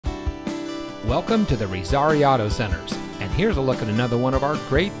Welcome to the Razzari Auto Centers, and here's a look at another one of our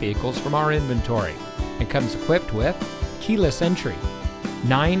great vehicles from our inventory. It comes equipped with keyless entry,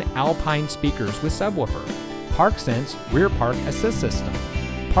 9 Alpine speakers with subwoofer, ParkSense rear park assist system,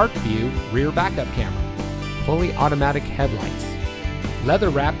 Park View rear backup camera, fully automatic headlights,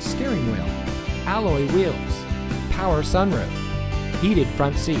 leather-wrapped steering wheel, alloy wheels, power sunroof, heated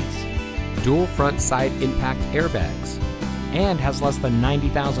front seats, dual front side impact airbags, and has less than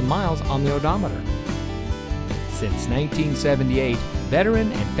 90,000 miles on the odometer. Since 1978,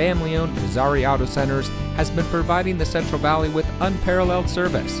 veteran and family-owned Razzari Auto Centers has been providing the Central Valley with unparalleled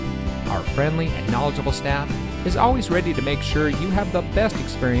service. Our friendly and knowledgeable staff is always ready to make sure you have the best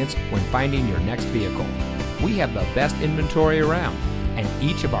experience when finding your next vehicle. We have the best inventory around, and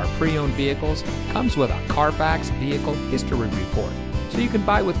each of our pre-owned vehicles comes with a Carfax Vehicle History Report, so you can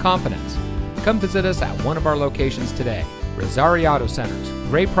buy with confidence. Come visit us at one of our locations today. Razzari Auto Centers,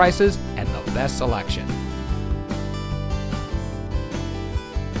 great prices and the best selection.